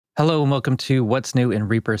Hello and welcome to What's New in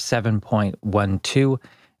Reaper 7.12.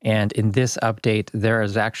 And in this update, there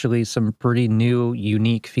is actually some pretty new,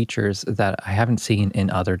 unique features that I haven't seen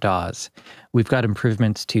in other DAWs. We've got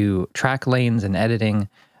improvements to track lanes and editing,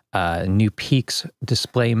 new peaks,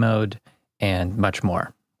 display mode, and much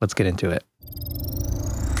more. Let's get into it.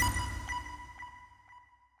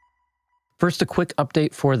 First, a quick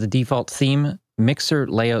update for the default theme. Mixer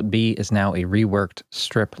Layout B is now a reworked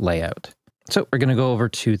strip layout. So we're going to go over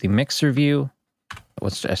to the mixer view.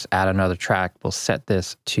 Let's just add another track. We'll set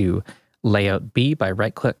this to Layout B by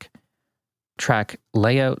right-click, Track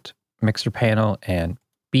Layout, Mixer Panel, and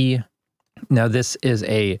B. Now this is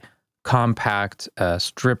a compact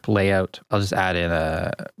strip layout. I'll just add in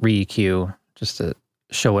a REAPER just to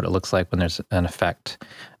show what it looks like when there's an effect.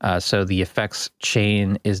 So the effects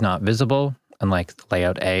chain is not visible, unlike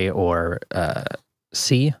Layout A or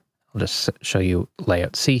C. I'll just show you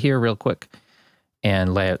Layout C here real quick.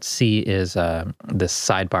 And Layout C is this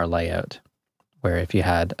sidebar layout, where if you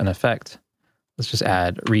had an effect, let's just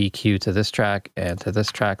add REAPER to this track and to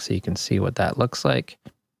this track so you can see what that looks like.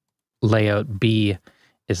 Layout B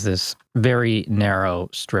is this very narrow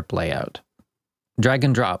strip layout. Drag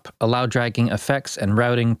and drop. Allow dragging effects and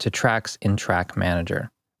routing to tracks in Track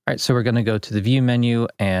Manager. All right, so we're going to go to the View menu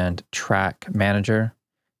and Track Manager.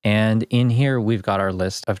 And in here, we've got our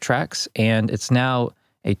list of tracks, and it's now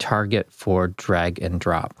a target for drag and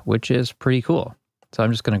drop, which is pretty cool. So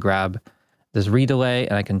I'm just going to grab this redelay,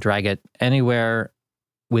 and I can drag it anywhere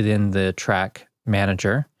within the Track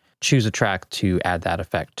Manager, choose a track to add that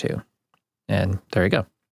effect to. And there you go.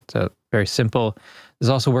 So very simple. This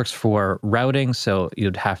also works for routing, so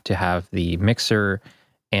you'd have to have the mixer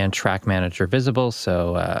and Track Manager visible.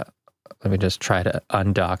 So let me just try to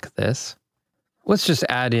undock this. Let's just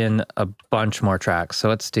add in a bunch more tracks. So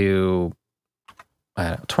let's do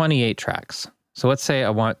 28 tracks. So let's say I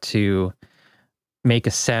want to make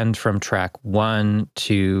a send from track 1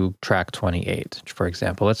 to track 28, for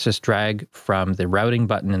example. Let's just drag from the routing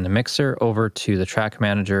button in the mixer over to the Track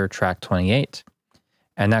Manager, track 28,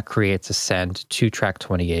 and that creates a send to track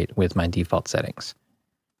 28 with my default settings.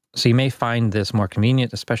 So you may find this more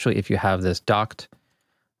convenient, especially if you have this docked.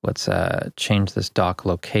 Let's change this dock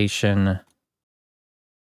location.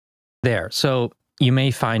 There. So you may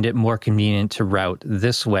find it more convenient to route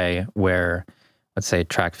this way, where, let's say,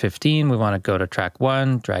 track 15, we want to go to track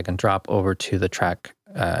 1, drag and drop over to the Track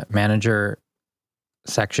Manager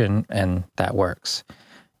section, and that works.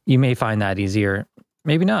 You may find that easier,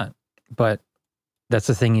 maybe not, but that's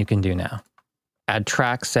the thing you can do now. Add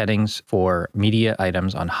track settings for media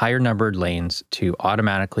items on higher numbered lanes to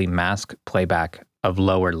automatically mask playback of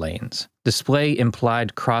lower lanes. Display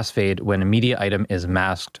implied crossfade when a media item is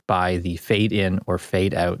masked by the fade in or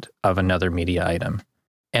fade out of another media item.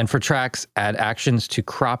 And for tracks, add actions to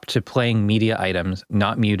crop to playing media items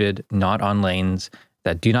not muted, not on lanes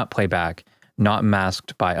that do not play back, not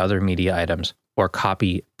masked by other media items, or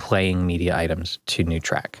copy playing media items to new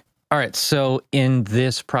track. All right, so in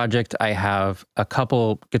this project, I have a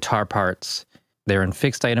couple guitar parts. They're in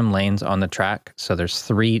fixed item lanes on the track. So there's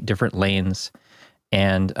 3 different lanes,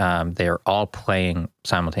 and they're all playing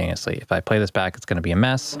simultaneously. If I play this back, it's going to be a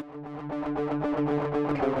mess.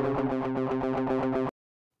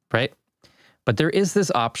 Right? But there is this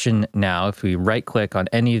option now, if we right-click on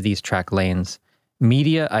any of these track lanes,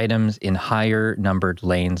 media items in higher numbered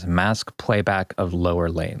lanes mask playback of lower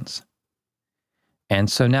lanes. And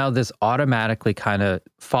so now this automatically kind of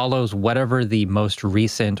follows whatever the most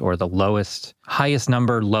recent or the lowest, highest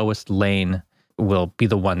number, lowest lane will be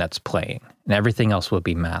the one that's playing, and everything else will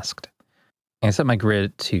be masked. And I set my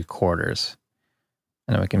grid to quarters,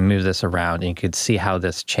 and then we can move this around, and you can see how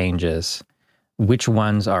this changes, which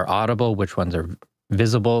ones are audible, which ones are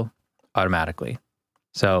visible automatically.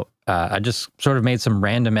 So I just sort of made some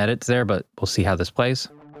random edits there, but we'll see how this plays.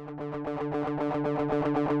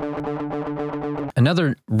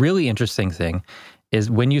 Another really interesting thing is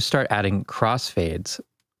when you start adding crossfades,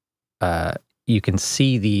 you can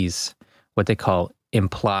see these, what they call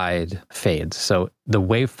implied fades. So the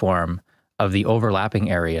waveform of the overlapping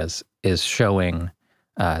areas is showing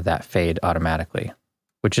that fade automatically,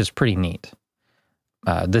 which is pretty neat.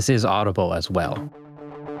 This is audible as well.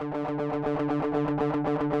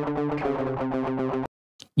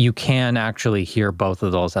 You can actually hear both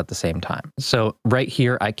of those at the same time. So right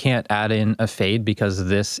here, I can't add in a fade because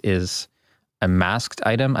this is a masked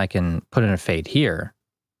item. I can put in a fade here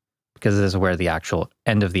because this is where the actual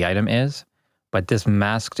end of the item is. But this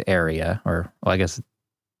masked area, or well, I guess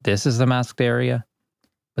this is the masked area,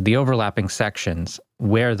 but the overlapping sections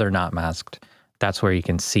where they're not masked, that's where you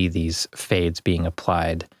can see these fades being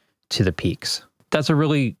applied to the peaks. That's a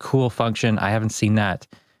really cool function. I haven't seen that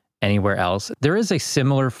anywhere else. There is a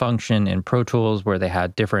similar function in Pro Tools where they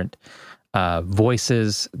had different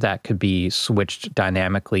voices that could be switched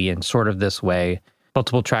dynamically in sort of this way.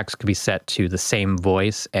 Multiple tracks could be set to the same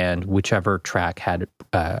voice, and whichever track had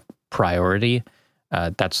priority,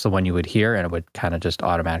 that's the one you would hear, and it would kind of just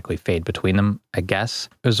automatically fade between them, I guess.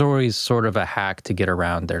 It was always sort of a hack to get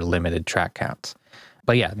around their limited track counts.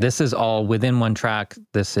 But yeah, this is all within one track.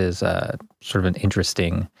 This is sort of an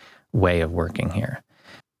interesting way of working here.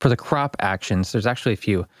 For the crop actions, there's actually a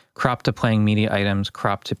few. Crop to playing media items,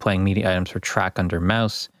 crop to playing media items for track under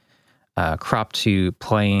mouse, crop to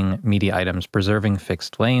playing media items preserving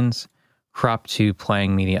fixed lanes, crop to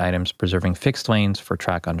playing media items preserving fixed lanes for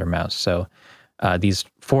track under mouse. So these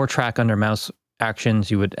 4 track under mouse actions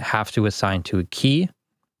you would have to assign to a key.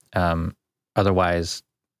 Otherwise,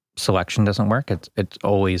 selection doesn't work. It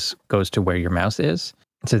always goes to where your mouse is.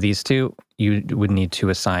 So these 2, you would need to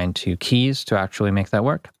assign to keys to actually make that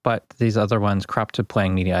work. But these other ones, crop to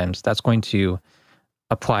playing media items, that's going to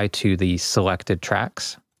apply to the selected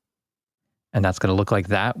tracks. And that's going to look like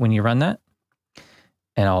that when you run that.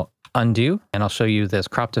 And I'll undo, and I'll show you this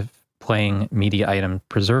crop to playing media item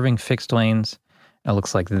preserving fixed lanes. It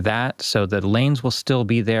looks like that. So the lanes will still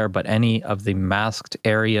be there, but any of the masked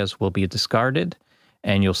areas will be discarded,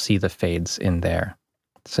 and you'll see the fades in there.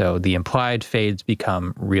 So the implied fades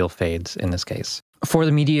become real fades in this case. For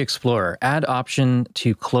the Media Explorer, add option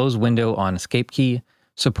to close window on escape key,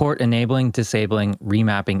 support enabling, disabling,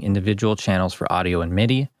 remapping individual channels for audio and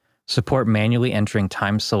MIDI, support manually entering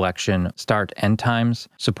time selection, start end times,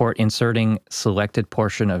 support inserting selected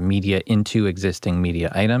portion of media into existing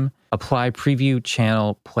media item, apply preview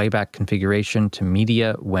channel playback configuration to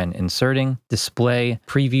media when inserting, display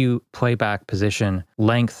preview playback position,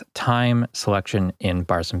 length, time selection in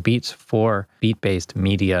bars and beats for beat-based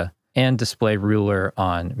media, and display ruler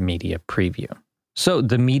on media preview. So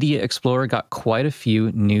the Media Explorer got quite a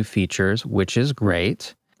few new features, which is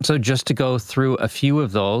great. So just to go through a few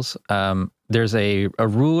of those, there's a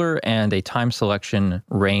ruler and a time selection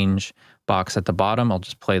range box at the bottom. I'll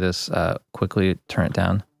just play this quickly, turn it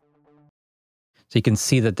down. So you can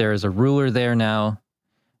see that there is a ruler there now,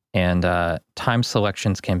 and time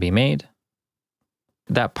selections can be made.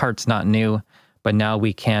 That part's not new, but now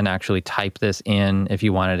we can actually type this in if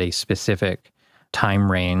you wanted a specific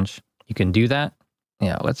time range. You can do that.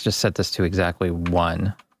 Yeah, let's just set this to exactly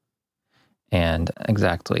 1. And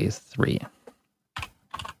exactly 3.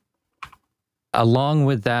 Along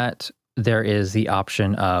with that, there is the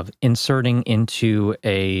option of inserting into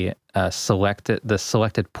the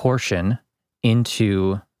selected portion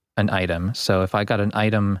into an item. So if I got an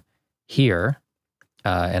item here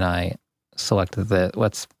and I selected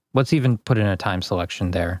let's even put in a time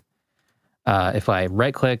selection there. If I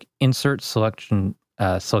right click, insert selection,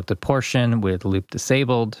 selected portion with loop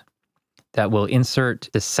disabled, that will insert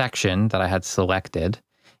the section that I had selected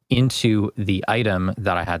into the item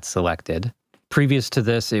that I had selected. Previous to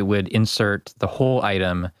this, it would insert the whole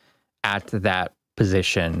item at that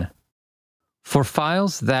position. For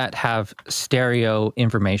files that have stereo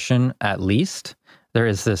information, at least, there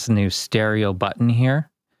is this new stereo button here.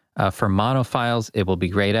 For mono files, it will be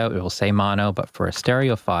grayed out. It will say mono, but for a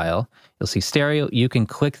stereo file, you'll see stereo. You can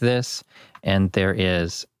click this, and there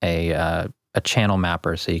is a channel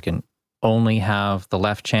mapper, so you can only have the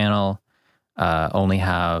left channel, only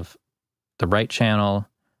have the right channel,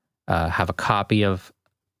 have a copy of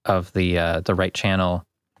the right channel.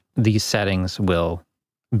 These settings will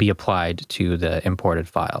be applied to the imported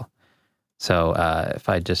file. So if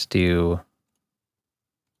I just do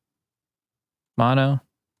mono,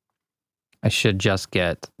 I should just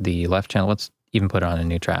get the left channel. Let's even put it on a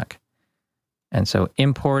new track. And so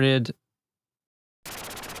imported,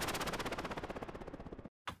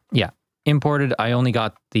 yeah. Imported, I only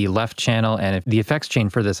got the left channel, and if the effects chain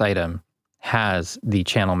for this item has the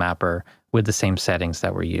channel mapper with the same settings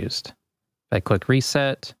that were used. If I click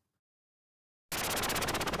reset,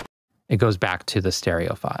 it goes back to the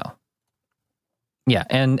stereo file. Yeah,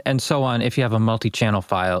 and so on. If you have a multi-channel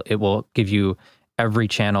file, it will give you every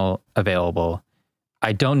channel available.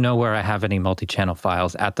 I don't know where I have any multi-channel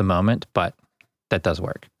files at the moment, but that does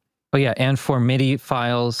work. But yeah, and for MIDI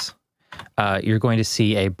files, you're going to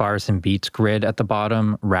see a bars and beats grid at the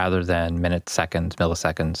bottom rather than minutes, seconds,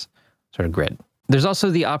 milliseconds sort of grid. There's also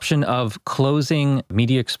the option of closing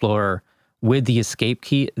Media Explorer with the escape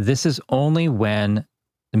key. This is only when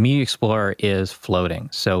the Media Explorer is floating.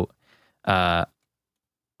 So undock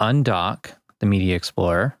the Media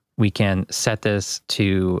Explorer. We can set this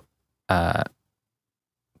to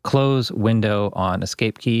close window on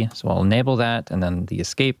escape key. So I'll enable that, and then the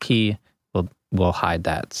escape key will will hide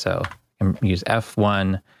that. So I can use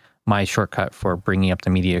F1, my shortcut for bringing up the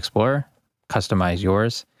Media Explorer, customize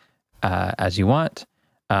yours as you want.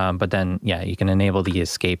 But then, yeah, you can enable the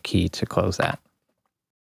escape key to close that.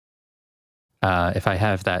 If I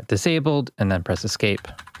have that disabled and then press escape,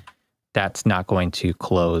 that's not going to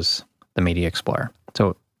close the Media Explorer.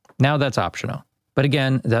 So now that's optional. But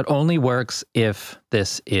again, that only works if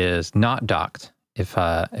this is not docked. If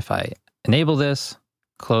I enable this,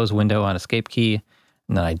 close window on escape key,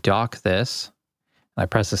 and then I dock this, and I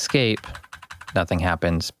press escape, nothing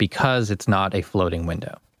happens because it's not a floating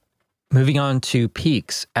window. Moving on to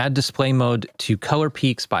peaks, add display mode to color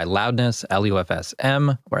peaks by loudness,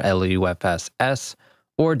 LUFS-M or LUFS-S,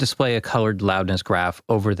 or display a colored loudness graph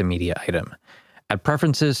over the media item. Add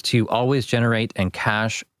preferences to always generate and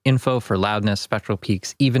cache info for loudness spectral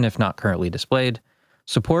peaks even if not currently displayed.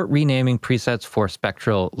 Support renaming presets for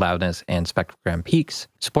spectral loudness and spectrogram peaks.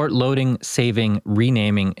 Support loading, saving,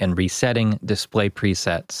 renaming, and resetting display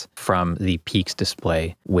presets from the peaks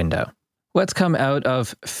display window. Let's come out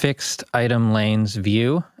of fixed item lanes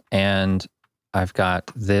view, and I've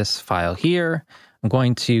got this file here. I'm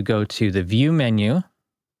going to go to the view menu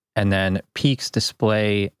and then peaks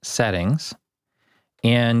display settings.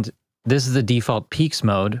 And this is the default peaks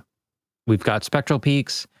mode. We've got spectral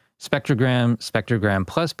peaks, spectrogram, spectrogram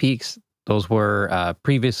plus peaks. Those were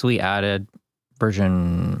previously added,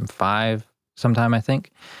 version 5 sometime, I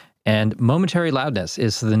think. And momentary loudness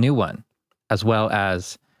is the new one, as well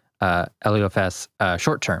as LUFS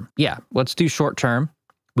short term. Yeah, let's do short term.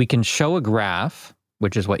 We can show a graph,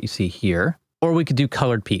 which is what you see here, or we could do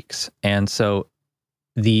colored peaks. And so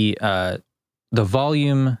the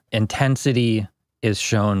volume intensity is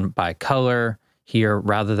shown by color here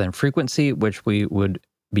rather than frequency, which we would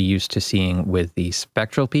be used to seeing with the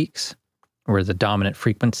spectral peaks, where the dominant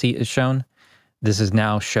frequency is shown. This is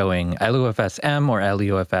now showing LUFS-M or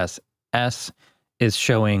LUFS-S is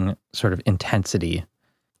showing sort of intensity.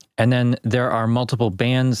 And then there are multiple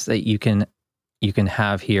bands that you can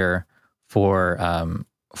have here for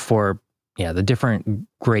the different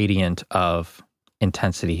gradient of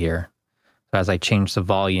intensity here. So as I change the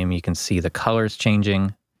volume, you can see the colors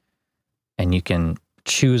changing, and you can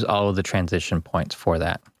choose all of the transition points for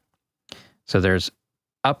that. So there's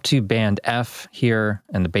up to band F here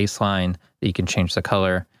and the baseline that you can change the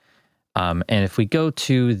color. And if we go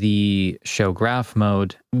to the show graph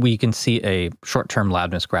mode, we can see a short-term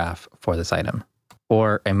loudness graph for this item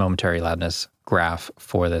or a momentary loudness graph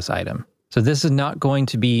for this item. So this is not going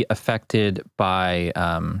to be affected by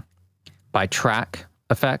track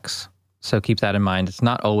effects. So keep that in mind. It's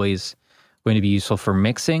not always going to be useful for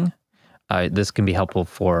mixing. This can be helpful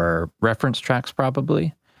for reference tracks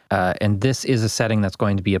probably. And this is a setting that's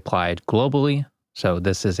going to be applied globally. So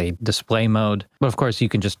this is a display mode, but of course you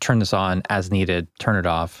can just turn this on as needed, turn it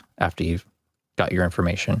off after you've got your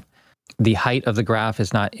information. The height of the graph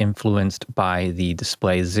is not influenced by the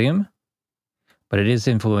display zoom, but it is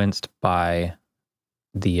influenced by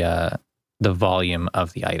the volume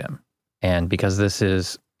of the item. And because this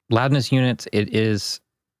is loudness units, it is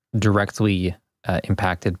directly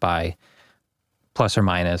impacted by plus or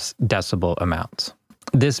minus decibel amounts.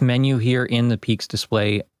 This menu here in the peaks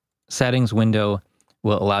display settings window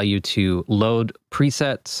will allow you to load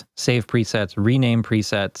presets, save presets, rename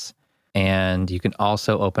presets, and you can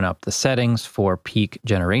also open up the settings for peak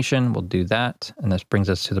generation. We'll do that. And this brings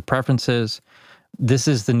us to the preferences. This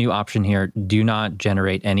is the new option here. Do not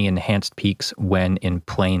generate any enhanced peaks when in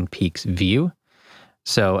plain peaks view.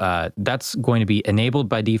 So that's going to be enabled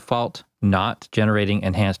by default, not generating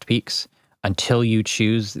enhanced peaks until you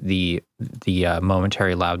choose the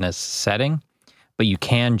momentary loudness setting. But you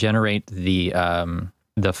can generate the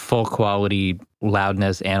full quality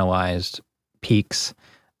loudness analyzed peaks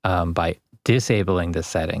by disabling this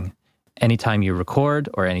setting. Anytime you record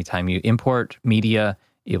or anytime you import media,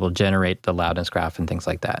 it will generate the loudness graph and things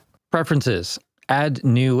like that. Preferences. Add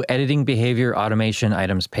new editing behavior automation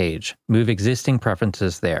items page. Move existing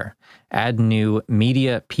preferences there. Add new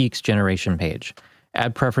media peaks generation page.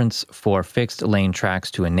 Add preference for fixed lane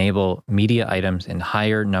tracks to enable media items in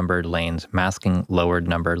higher numbered lanes, masking lower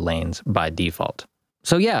numbered lanes by default.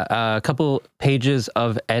 So yeah, a couple pages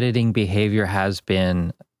of editing behavior has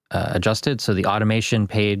been adjusted. So the automation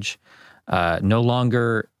page no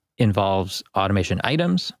longer involves automation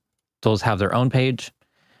items. Those have their own page.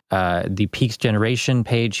 The peaks generation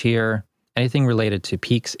page here, anything related to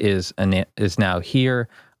peaks is now here,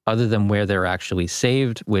 other than where they're actually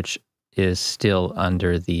saved, which is still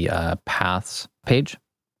under the paths page.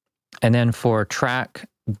 And then for track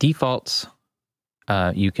defaults,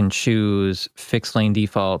 you can choose fixed lane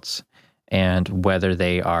defaults and whether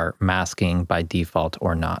they are masking by default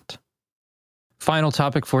or not. Final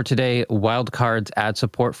topic for today, wildcards add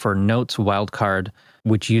support for Notes wildcard,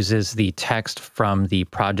 which uses the text from the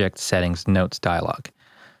project settings notes dialog.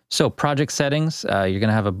 So project settings, you're going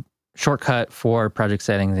to have a shortcut for project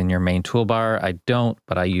settings in your main toolbar. I don't,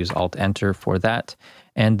 but I use Alt-Enter for that.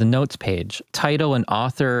 And the notes page, title and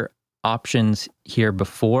author options here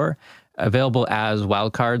before, available as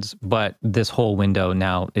wildcards, but this whole window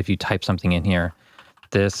now, if you type something in here,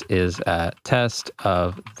 this is a test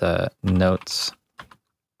of the notes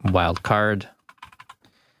wildcard.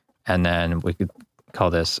 And then we could call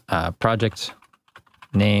this project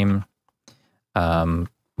name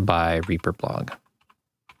by Reaper blog.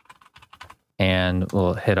 And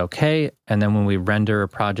we'll hit OK. And then when we render a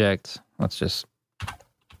project, let's just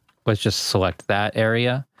select that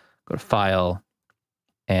area, go to File,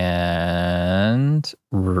 and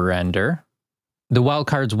render. The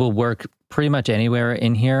wildcards will work pretty much anywhere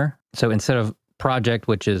in here. So instead of project,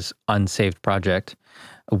 which is unsaved project,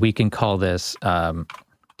 we can call this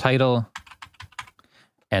title,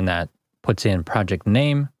 and that puts in project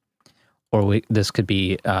name, or this could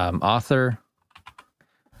be author,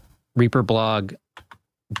 Reaper blog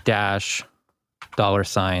dash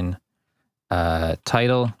 $,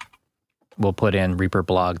 title. We'll put in Reaper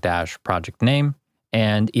blog dash project name.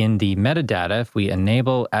 And in the metadata, if we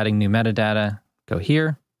enable adding new metadata, go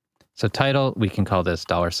here. So title, we can call this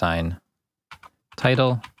 $,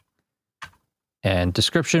 title. And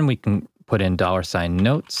description, we can put in $,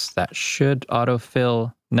 notes. That should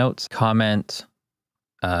autofill notes. Comment,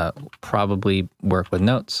 probably work with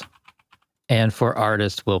notes. And for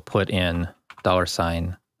artist, we'll put in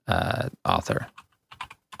 $, author.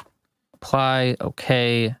 Apply,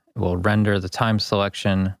 OK. We'll render the time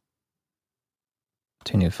selection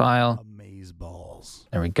to new file. Amazeballs.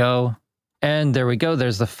 There we go. And there we go.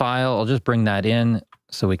 There's the file. I'll just bring that in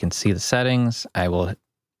so we can see the settings. I will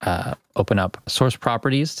open up source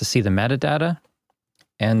properties to see the metadata.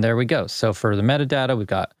 And there we go. So for the metadata, we've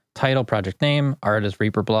got title, project name, artist,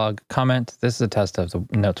 Reaper blog, comment. This is a test of the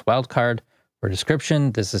notes wildcard. For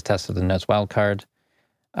description, this is test of the notes wildcard.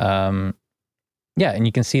 Yeah, and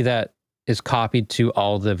you can see that is copied to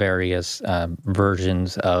all the various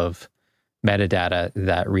versions of metadata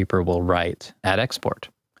that Reaper will write at export.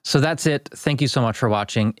 So that's it. Thank you so much for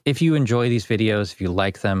watching. If you enjoy these videos, if you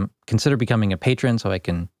like them, consider becoming a patron so I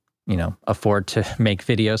can, afford to make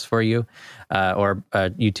videos for you, or a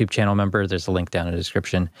YouTube channel member. There's a link down in the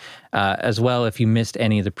description. As well, if you missed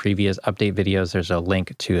any of the previous update videos, there's a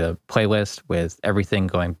link to a playlist with everything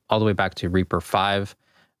going all the way back to Reaper 5.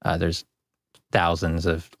 There's thousands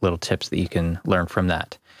of little tips that you can learn from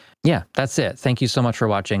that. Yeah, that's it. Thank you so much for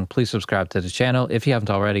watching. Please subscribe to the channel. If you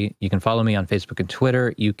haven't already, you can follow me on Facebook and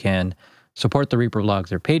Twitter. You can support the Reaper blog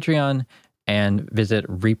through Patreon and visit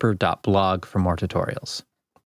reaper.blog for more tutorials.